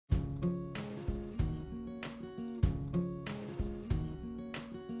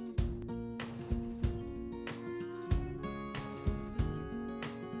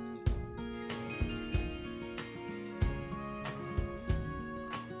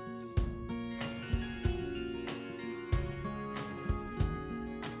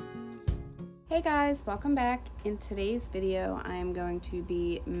Hey guys, welcome back. In today's video, I am going to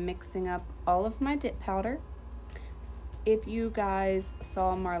be mixing up all of my dip powder. If you guys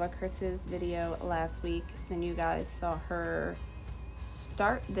saw Marla Kris's video last week, then you guys saw her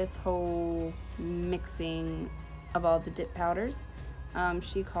start this whole mixing of all the dip powders.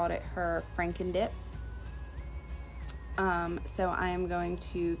 She called it her Franken dip. So I am going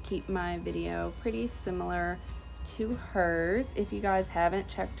to keep my video pretty similar to hers. If you guys haven't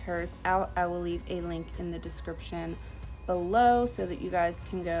checked hers out, I will leave a link in the description below so that you guys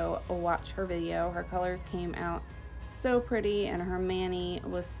can go watch her video. Her colors came out so pretty and her mani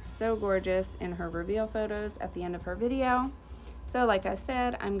was so gorgeous in her reveal photos at the end of her video. So like I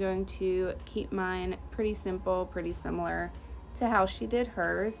said, I'm going to keep mine pretty simple, pretty similar to how she did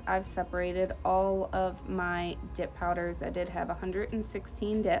hers. I've separated all of my dip powders. I did have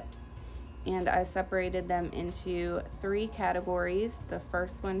 116 dips, and I separated them into 3 categories. The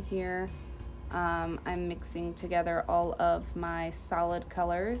first one here, I'm mixing together all of my solid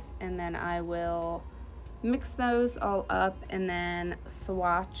colors, and then I will mix those all up and then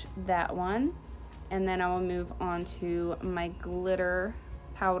swatch that one. And then I will move on to my glitter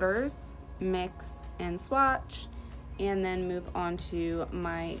powders, mix and swatch, and then move on to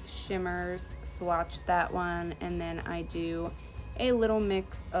my shimmers, swatch that one, and then I do a little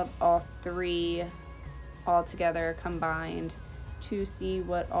mix of all 3 all together combined to see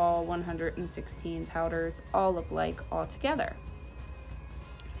what all 116 powders all look like all together.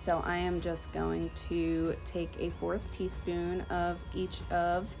 So I am just going to take a 1/4 teaspoon of each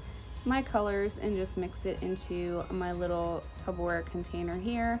of my colors and just mix it into my little Tupperware container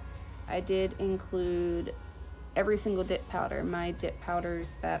here. I did include every single dip powder, my dip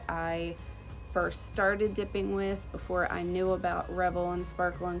powders that I first started dipping with before I knew about Revel and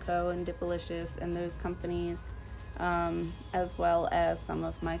Sparkle & Co. and Dipalicious and those companies, as well as some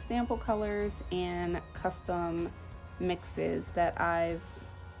of my sample colors and custom mixes that I've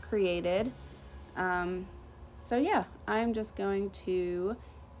created. So yeah, I'm just going to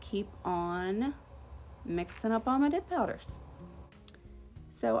keep on mixing up all my dip powders.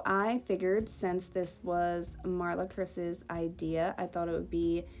 So I figured, since this was Marla Kris's idea, I thought it would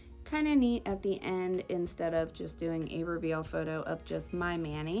be kind of neat at the end, instead of just doing a reveal photo of just my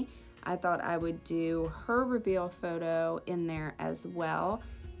mani, I thought I would do her reveal photo in there as well,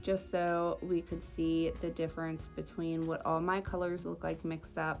 just so we could see the difference between what all my colors look like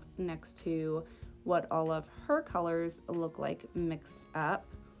mixed up next to what all of her colors look like mixed up.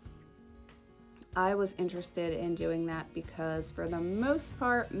 I was interested in doing that because for the most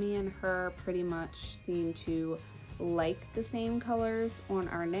part, me and her pretty much seem to like the same colors on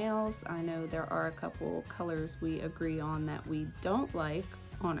our nails. I know there are a couple colors we agree on that we don't like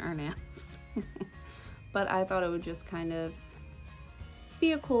on our nails. But I thought it would just kind of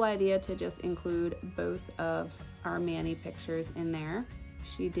be a cool idea to just include both of our mani pictures in there.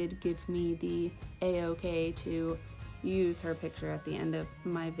 She did give me the A-OK to use her picture at the end of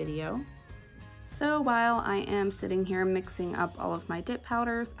my video. So while I am sitting here mixing up all of my dip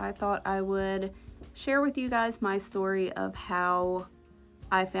powders, I thought I would share with you guys my story of how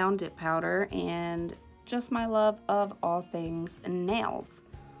I found dip powder and just my love of all things nails.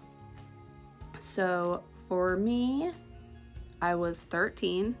 So for me, I was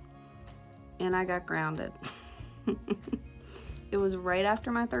 13 and I got grounded. It was right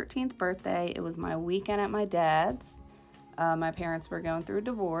after my 13th birthday. It was my weekend at my dad's. My parents were going through a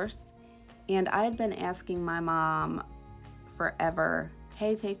divorce, and I had been asking my mom forever,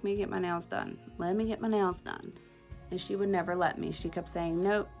 hey, take me to get my nails done. Let me get my nails done. And she would never let me. She kept saying,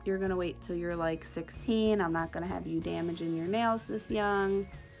 nope, you're gonna wait till you're like 16. I'm not gonna have you damaging your nails this young.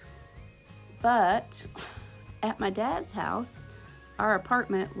 But at my dad's house, our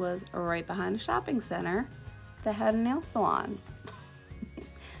apartment was right behind a shopping center that had a nail salon.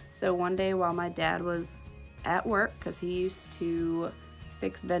 So one day while my dad was at work, because he used to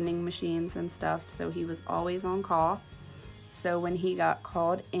fix vending machines and stuff, so he was always on call. So when he got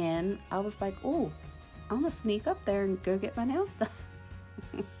called in, I was like, oh, I'm gonna sneak up there and go get my nails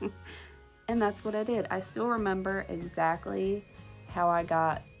done. And that's what I did. I still remember exactly how I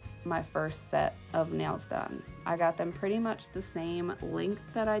got my first set of nails done. I got them pretty much the same length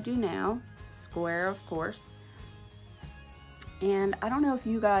that I do now, square of course. And I don't know if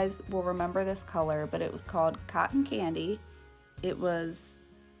you guys will remember this color, but it was called Cotton Candy. It was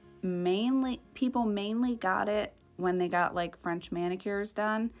people mainly got it when they got like French manicures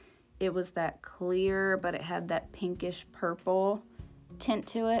done. It was that clear, but it had that pinkish purple tint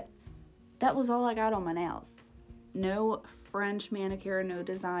to it. That was all I got on my nails. No French manicure, no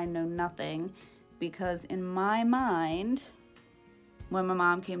design, no nothing, because in my mind, when my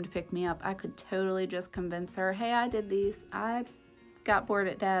mom came to pick me up, I could totally just convince her, hey, I did these. I got bored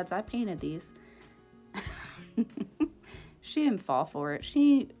at Dad's. I painted these. She didn't fall for it.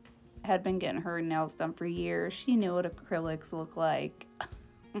 She had been getting her nails done for years. She knew what acrylics look like.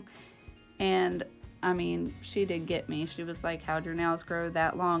 And, I mean, she did get me. She was like, how'd your nails grow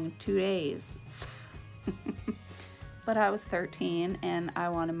that long in 2 days? But I was 13 and I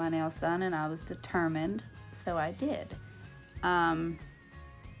wanted my nails done and I was determined, so I did.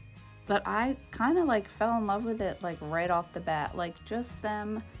 But I kind of like fell in love with it like right off the bat, like just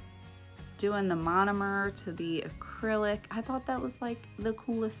them doing the monomer to the acrylic. I thought that was like the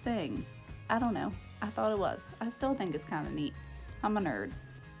coolest thing. I don't know. I thought it was. I still think it's kind of neat. I'm a nerd.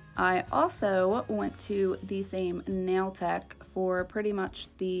 I also went to the same nail tech for pretty much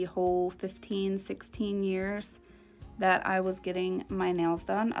the whole 15, 16 years that I was getting my nails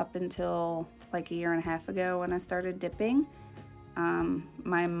done up until like a year and a half ago when I started dipping.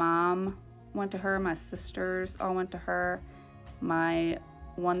 My mom went to her, my sisters all went to her, my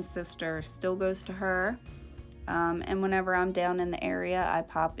one sister still goes to her, and whenever I'm down in the area, I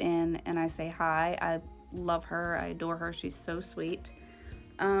pop in and I say hi. I love her, I adore her, she's so sweet.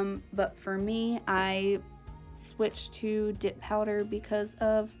 But for me, I switched to dip powder because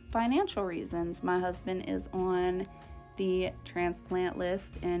of financial reasons. My husband is on the transplant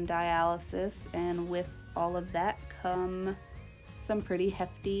list and dialysis, and with all of that come some pretty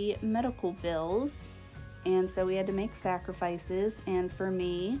hefty medical bills, and so we had to make sacrifices, and for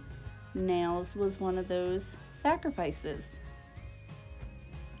me, nails was one of those sacrifices,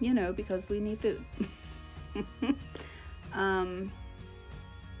 you know, because we need food.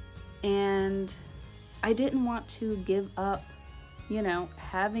 And I didn't want to give up, you know,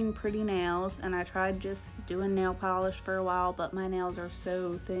 having pretty nails, and I tried just doing nail polish for a while, but my nails are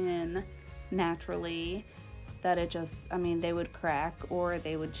so thin naturally that it just, I mean, they would crack or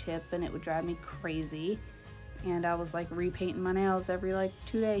they would chip and it would drive me crazy. And I was like repainting my nails every like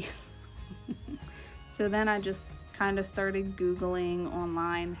 2 days. So then I just kind of started Googling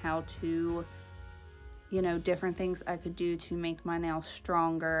online how to, you know, different things I could do to make my nails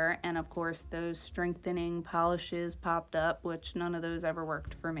stronger. And of course, those strengthening polishes popped up, which none of those ever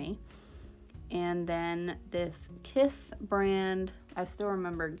worked for me. And then this Kiss brand, I still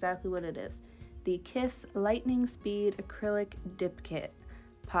remember exactly what it is. The Kiss Lightning Speed Acrylic Dip Kit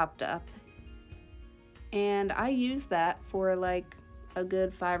popped up. And I used that for like a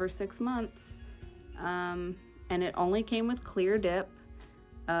good 5 or 6 months. And it only came with clear dip.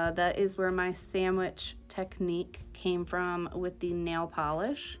 That is where my sandwich technique came from with the nail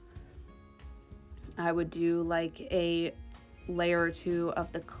polish. I would do like a layer or two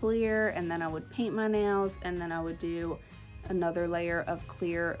of the clear, and then I would paint my nails, and then I would do another layer of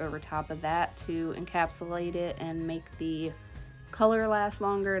clear over top of that to encapsulate it and make the color last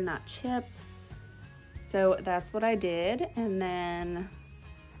longer and not chip. So that's what I did. And then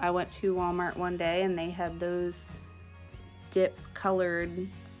I went to Walmart one day and they had those colored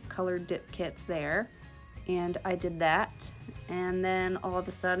dip kits there, and I did that. And then all of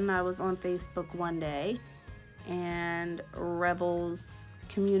a sudden I was on Facebook one day and Rebel's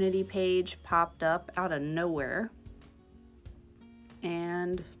community page popped up out of nowhere,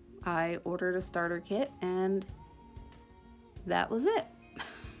 and I ordered a starter kit, and that was it.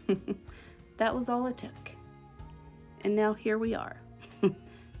 That was all it took. And now here we are,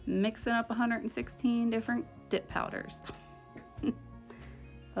 mixing up 116 different dip powders.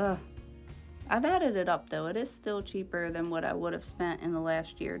 I've added it up though. It is still cheaper than what I would have spent in the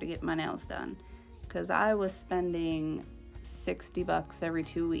last year to get my nails done, because I was spending $60 every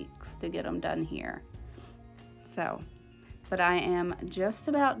 2 weeks to get them done here. So, but I am just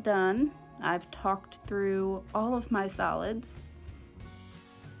about done. I've talked through all of my solids.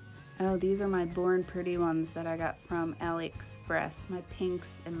 Oh, these are my Born Pretty ones that I got from AliExpress, my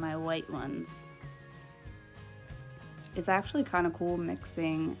pinks and my white ones. It's actually kind of cool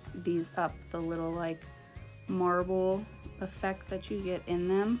mixing these up, the little like marble effect that you get in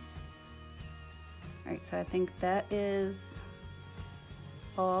them. All right, so I think that is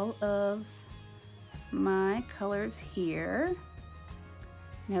all of my colors here.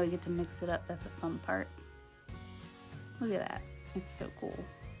 Now we get to mix it up. That's a fun part. Look at that. It's so cool.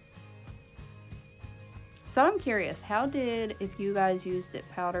 So I'm curious, if you guys used dip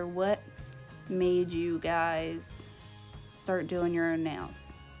powder, what made you guys start doing your own nails?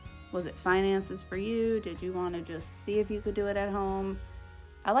 Was it finances for you? Did you want to just see if you could do it at home?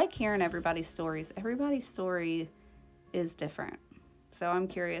 I like hearing everybody's stories. Everybody's story is different. So I'm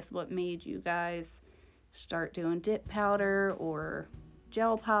curious what made you guys start doing dip powder or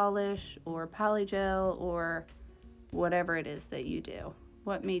gel polish or polygel or whatever it is that you do.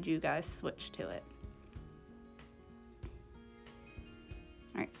 What made you guys switch to it?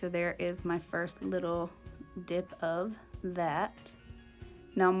 All right, so there is my first little dip of that.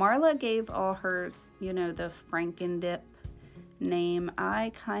 Now Marla gave all hers, you know, the Franken dip name.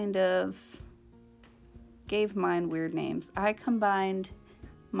 I kind of gave mine weird names. I combined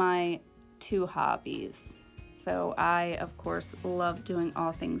my two hobbies. So I, of course, love doing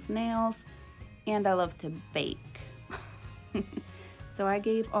all things nails, and I love to bake. So I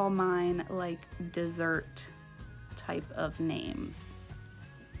gave all mine like dessert type of names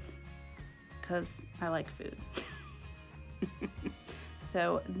because I like food.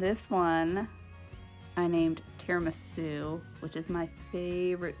 So this one I named tiramisu, which is my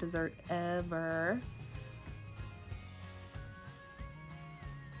favorite dessert ever.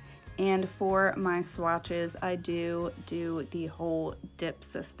 And for my swatches, I do the whole dip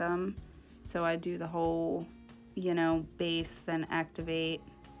system. So I do the whole, you know, base, then activate,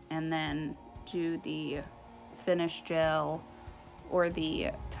 and then do the finish gel or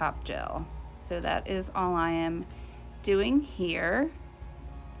the top gel. So that is all I am doing here.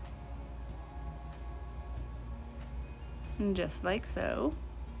 And just like so.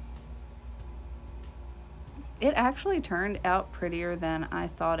 It actually turned out prettier than I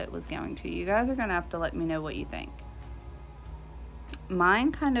thought it was going to. You guys are gonna have to let me know what you think.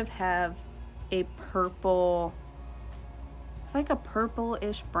 Mine kind of have a purple, it's like a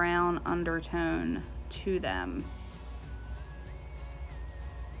purple-ish brown undertone to them.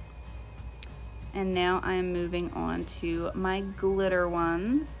 And now I'm moving on to my glitter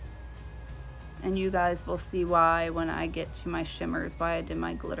ones. And you guys will see why when I get to my shimmers, why I did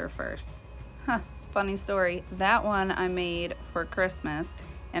my glitter first. Huh. Funny story, that one I made for Christmas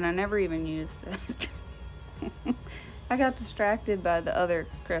and I never even used it. I got distracted by the other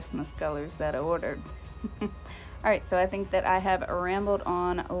Christmas colors that I ordered. Alright, so I think that I have rambled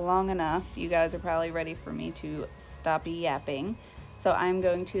on long enough. You guys are probably ready for me to stop yapping. So I'm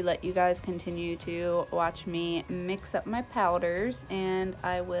going to let you guys continue to watch me mix up my powders, and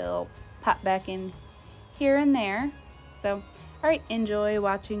I will pop back in here and there. So, alright, enjoy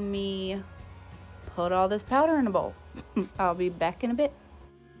watching me put all this powder in a bowl. I'll be back in a bit.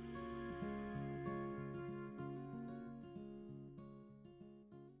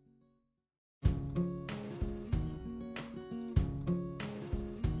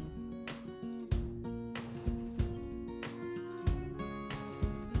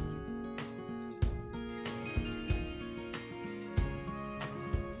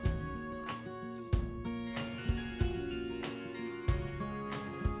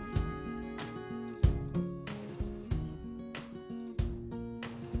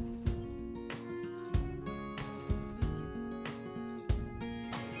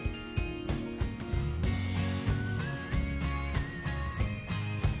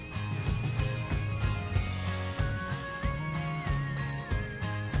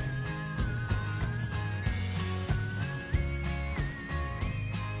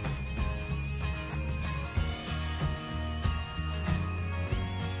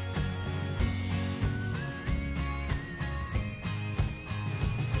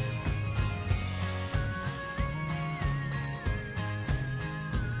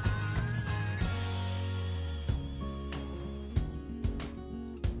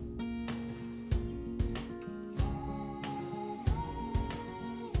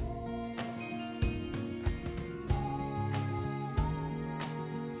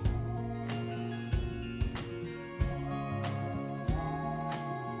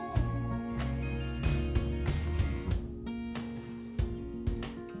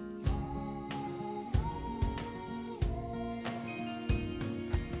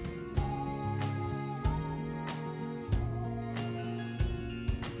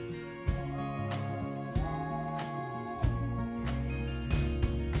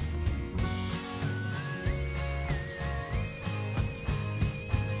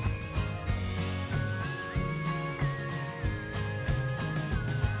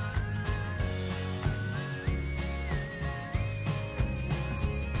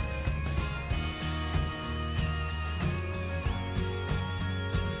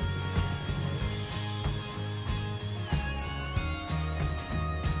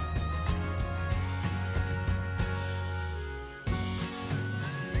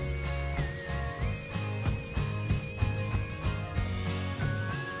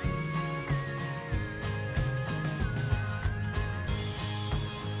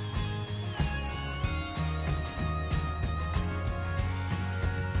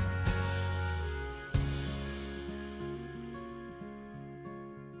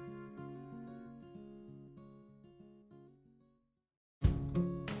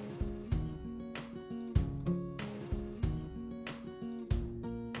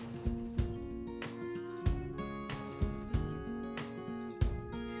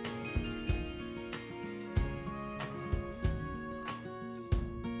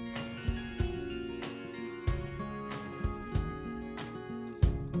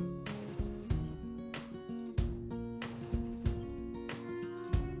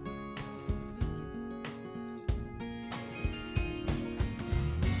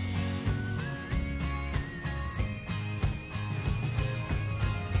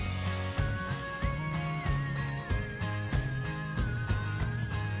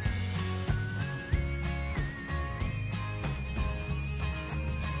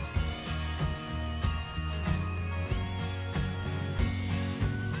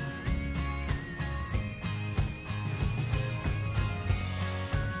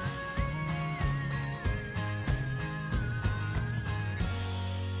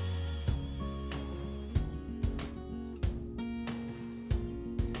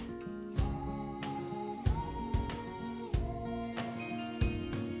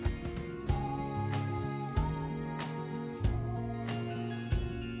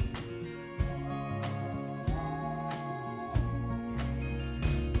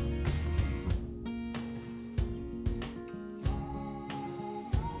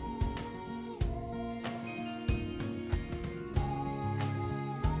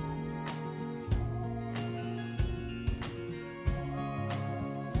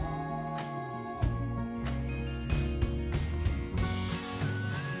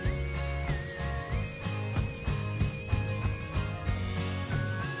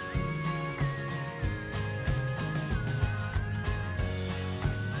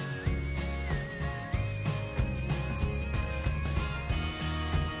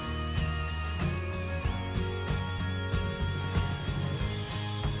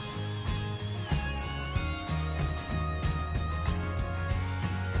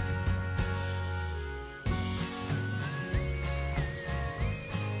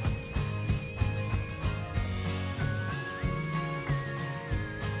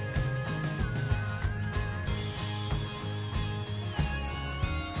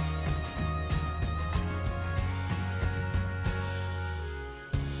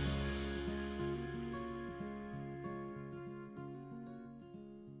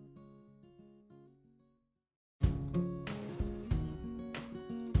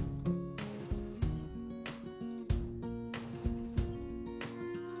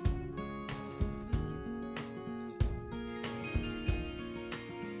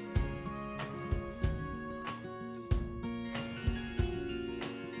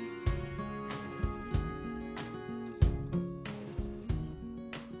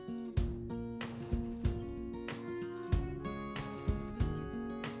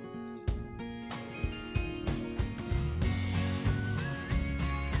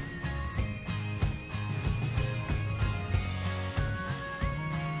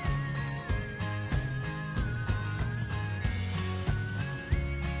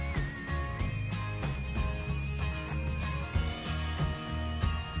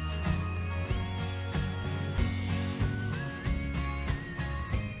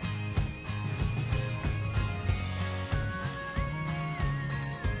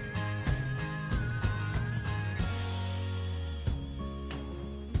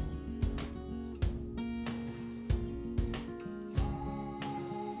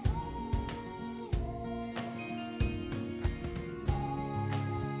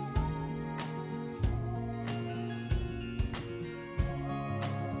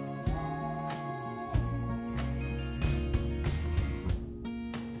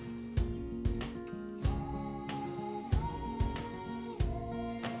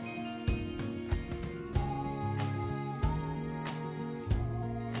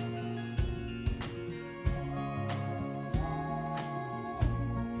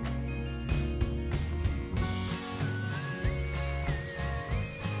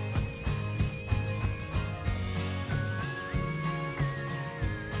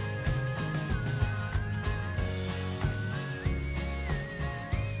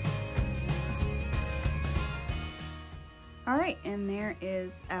 Alright, and there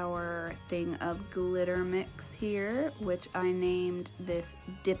is our thing of glitter mix here, which I named this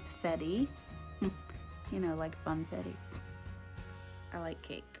Dipfetti. You know, like funfetti. I like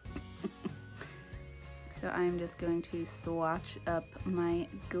cake. So I'm just going to swatch up my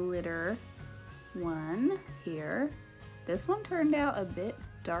glitter one here. This one turned out a bit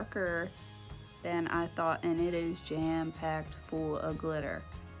darker than I thought, and it is jam-packed full of glitter.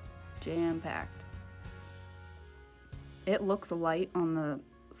 Jam-packed. It looks light on the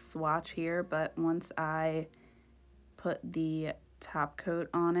swatch here, but once I put the top coat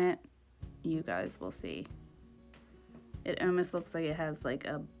on it, you guys will see. It almost looks like it has like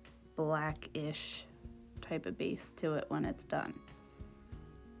a blackish type of base to it when it's done.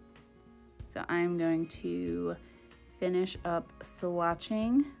 So I'm going to finish up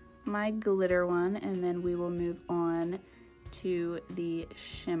swatching my glitter one, and then we will move on to the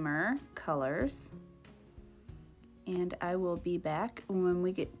shimmer colors. And I will be back when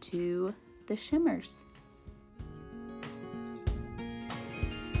we get to the shimmers.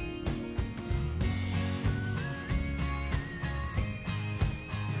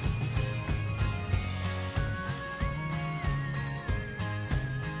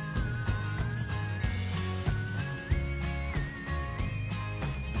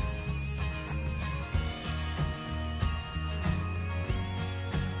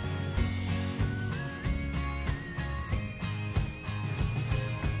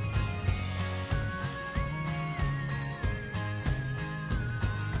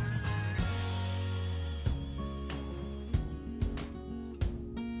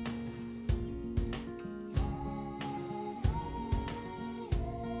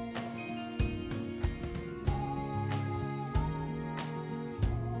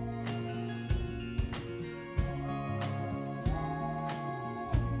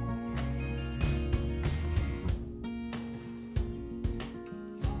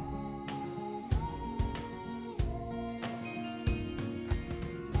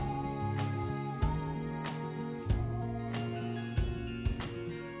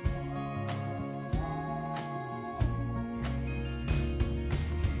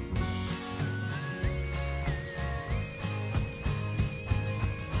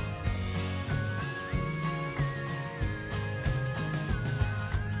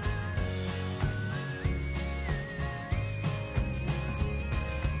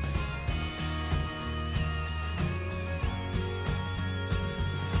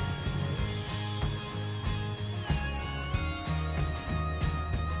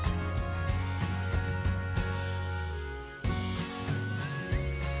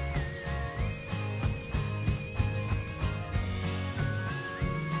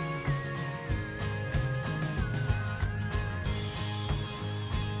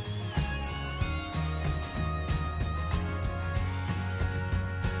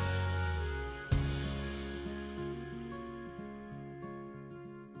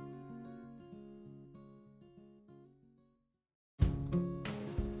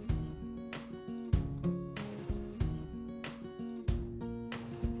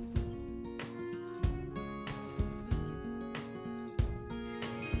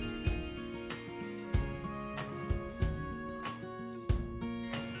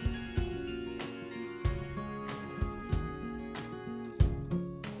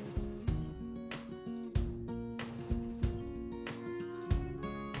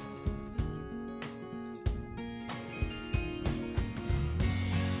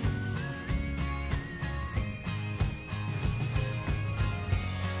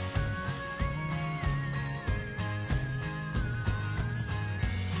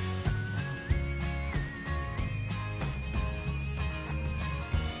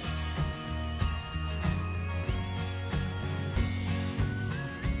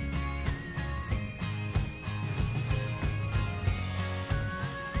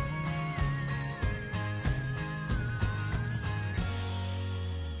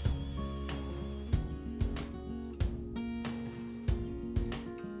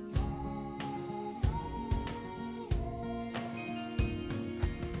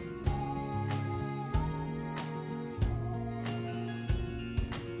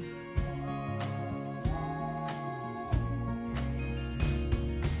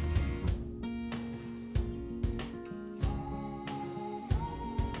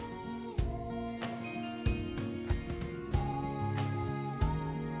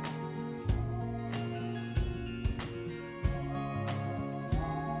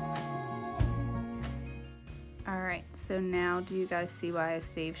 Alright, so now do you guys see why I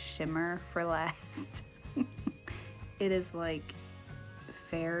saved shimmer for last? It is like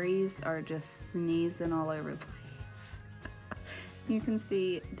fairies are just sneezing all over the place. You can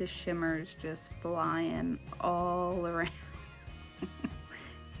see the shimmers just flying all around.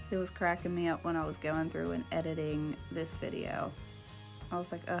 It was cracking me up when I was going through and editing this video. I was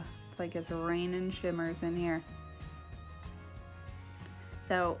like, it's like it's raining shimmers in here.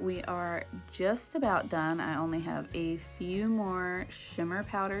 So we are just about done. I only have a few more shimmer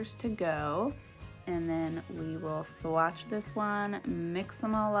powders to go, and then we will swatch this one, mix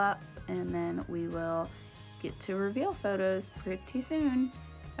them all up, and then we will get to reveal photos pretty soon.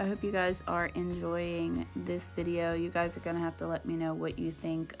 I hope you guys are enjoying this video. You guys are gonna have to let me know what you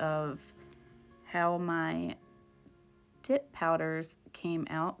think of how my tip powders came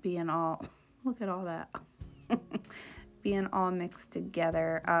out, being all, look at all that, being all mixed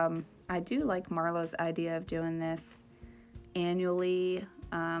together. I do like Marla's idea of doing this annually.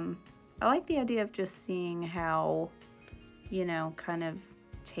 I like the idea of just seeing how, you know, kind of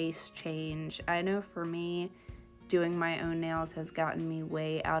tastes change. I know for me, doing my own nails has gotten me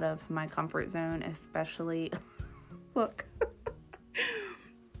way out of my comfort zone, especially look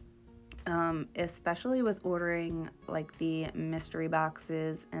especially with ordering like the mystery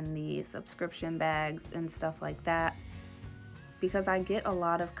boxes and the subscription bags and stuff like that, because I get a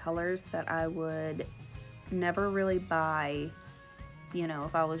lot of colors that I would never really buy, you know,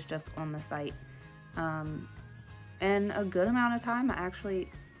 if I was just on the site. And a good amount of time I actually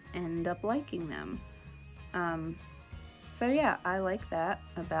end up liking them. So yeah, I like that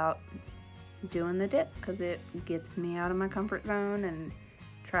about doing the dip, because it gets me out of my comfort zone and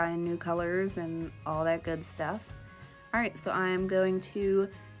trying new colors and all that good stuff. Alright, so I am going to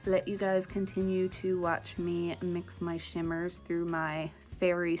let you guys continue to watch me mix my shimmers through my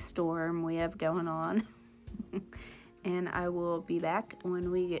fairy storm we have going on. And I will be back when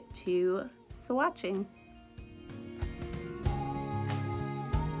we get to swatching.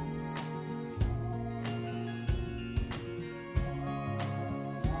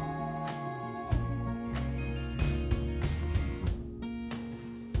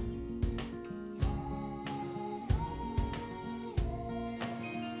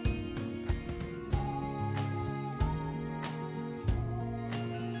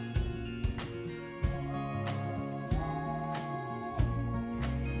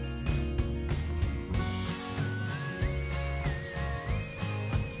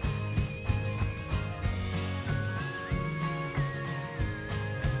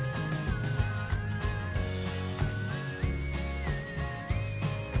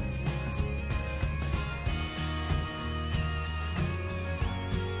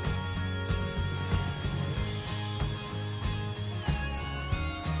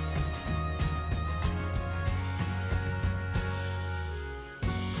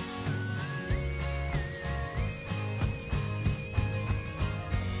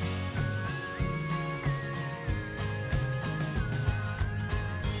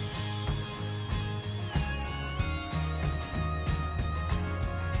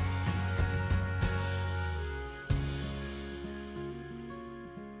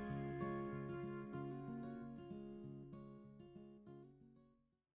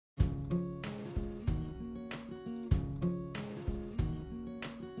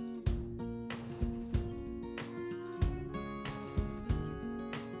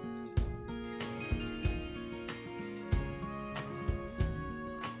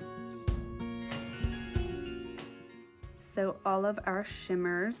 So all of our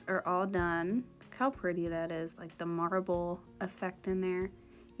shimmers are all done. Look how pretty that is, like the marble effect in there.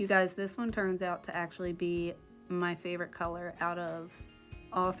 You guys, this one turns out to actually be my favorite color out of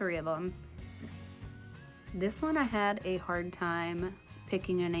all three of them. This one I had a hard time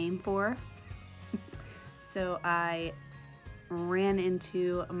picking a name for. So I ran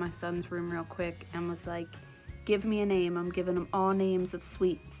into my son's room real quick and was like, give me a name. I'm giving them all names of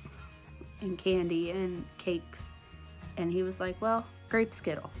sweets and candy and cakes. And he was like, well, grape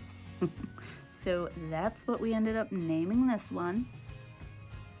skittle. So that's what we ended up naming this one.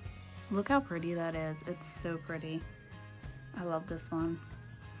 Look how pretty that is. It's so pretty. I love this one.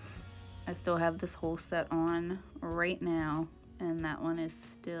 I still have this whole set on right now, and that one is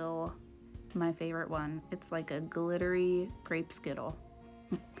still my favorite one. It's like a glittery grape skittle.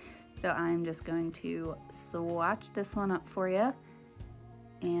 So I'm just going to swatch this one up for you,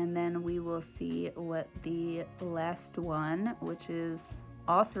 and then we will see what the last one, which is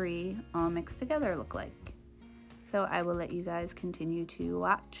all three all mixed together, look like. So I will let you guys continue to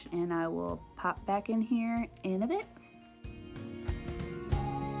watch, and I will pop back in here in a bit.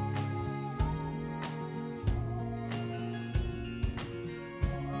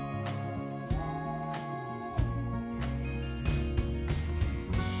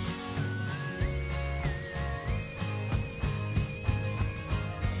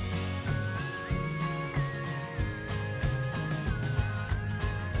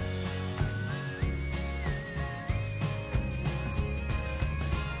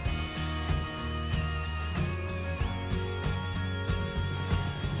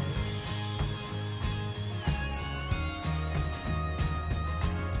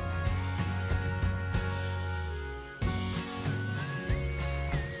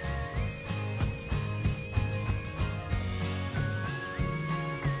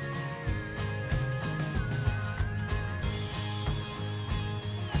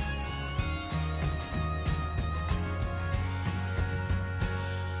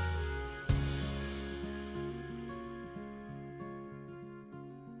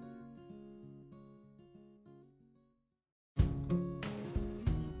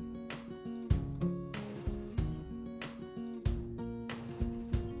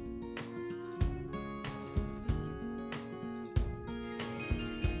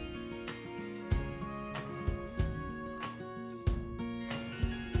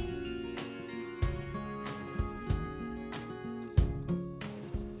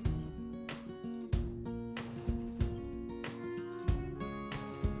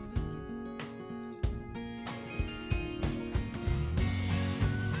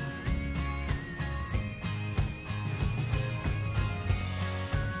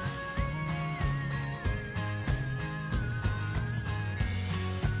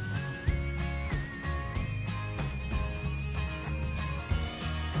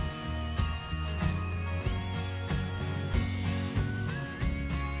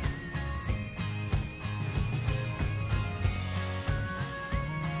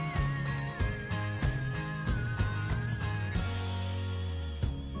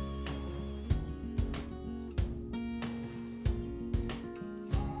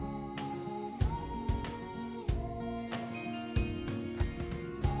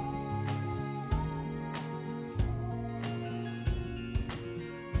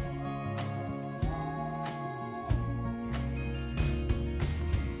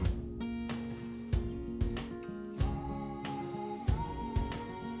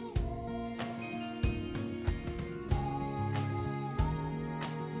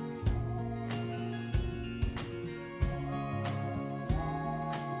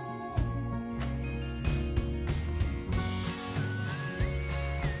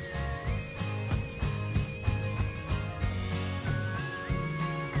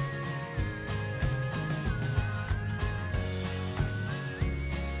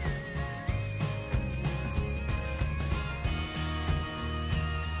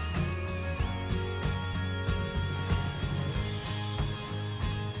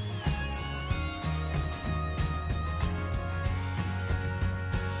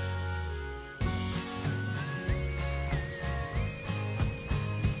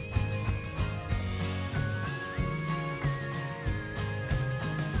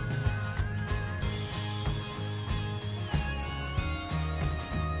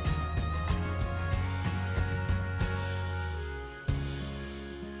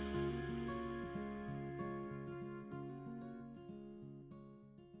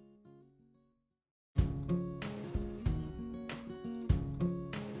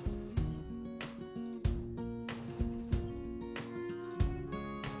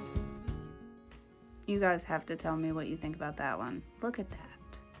 You guys have to tell me what you think about that one. Look at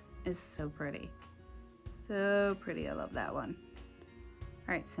that. It's so pretty. So pretty. I love that one.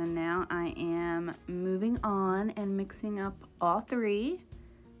 All right, so now I am moving on and mixing up all 3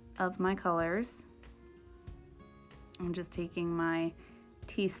 of my colors. I'm just taking my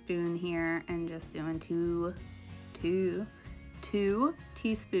teaspoon here and just doing two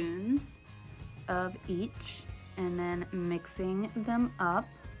teaspoons of each, and then mixing them up.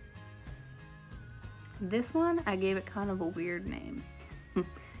 This one, I gave it kind of a weird name.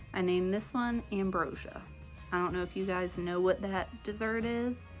 I named this one Ambrosia. I don't know if you guys know what that dessert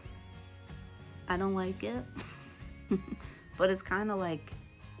is. I don't like it. But it's kind of like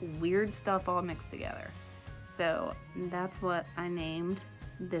weird stuff all mixed together. So that's what I named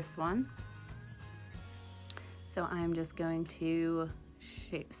this one. So I'm just going to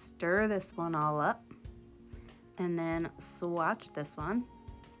stir this one all up and then swatch this one.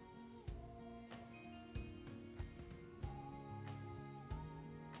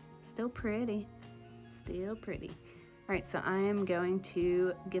 Still pretty, still pretty. All right, so I am going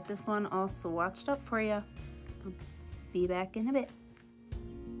to get this one all swatched up for you. I'll be back in a bit.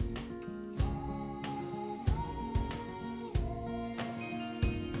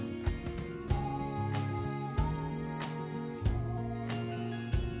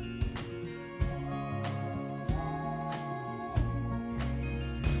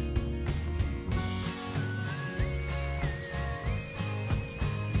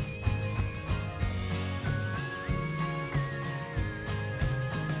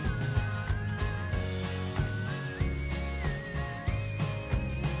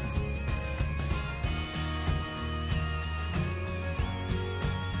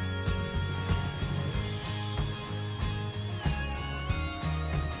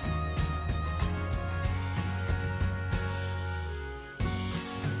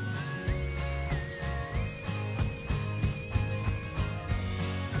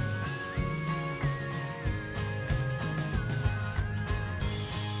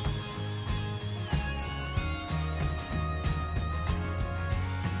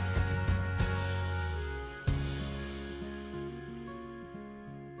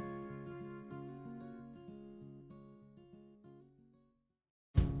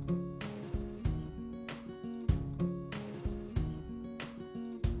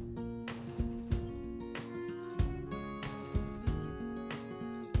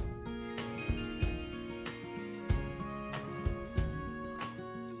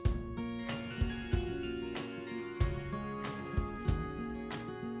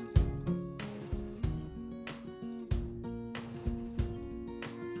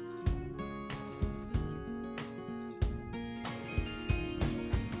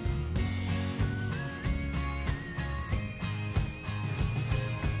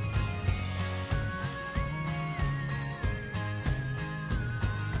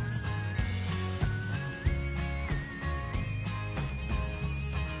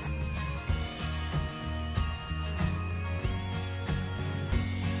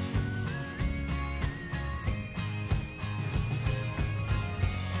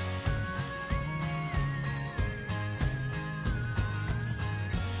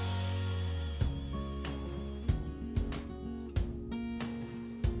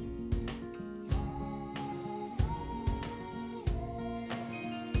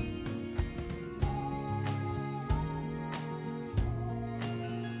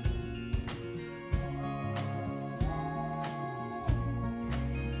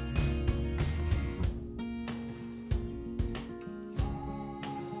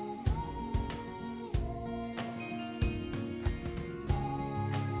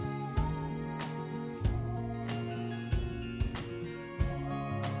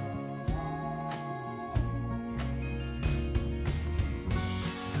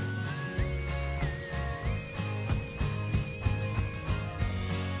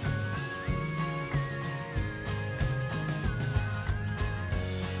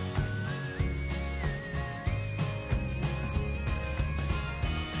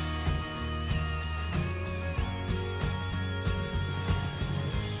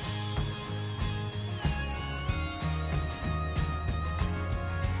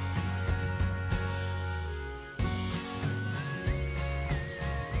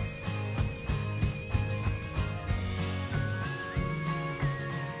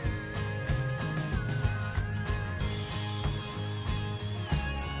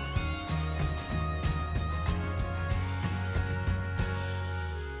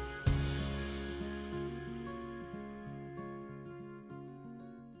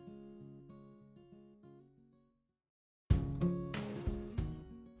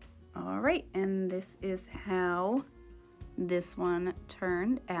 All right, and this is how this one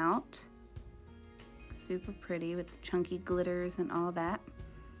turned out. Super pretty with the chunky glitters and all that.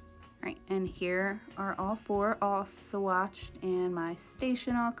 All right, and here are all 4 all swatched and my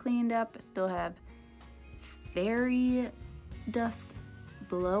station all cleaned up. I still have fairy dust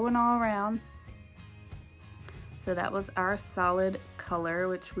blowing all around. So that was our solid color,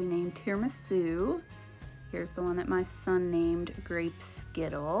 which we named Tiramisu. Here's the one that my son named Grape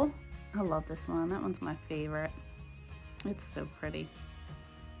Skittle. I love this one. That one's my favorite. It's so pretty.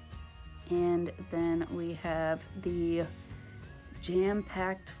 And then we have the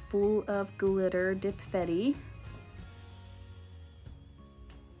jam-packed full of glitter Dipfetti.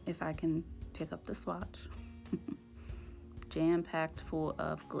 If I can pick up the swatch. Jam-packed full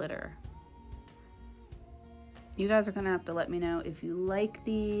of glitter. You guys are gonna have to let me know if you like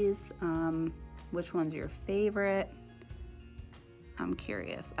these, which one's your favorite. I'm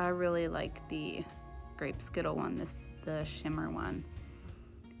curious. I really like the Grape Skittle one, the shimmer one.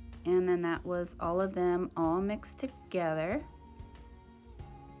 And then that was all of them all mixed together.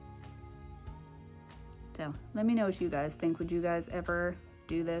 So let me know what you guys think. Would you guys ever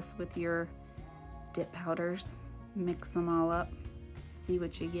do this with your dip powders? Mix them all up, see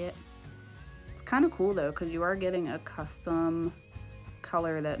what you get. It's kind of cool though, because you are getting a custom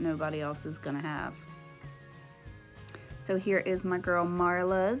color that nobody else is gonna have. So here is my girl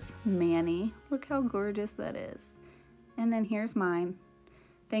Marla's Manny. Look how gorgeous that is. And then here's mine.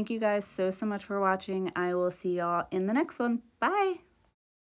 Thank you guys so much for watching. I will see y'all in the next one. Bye.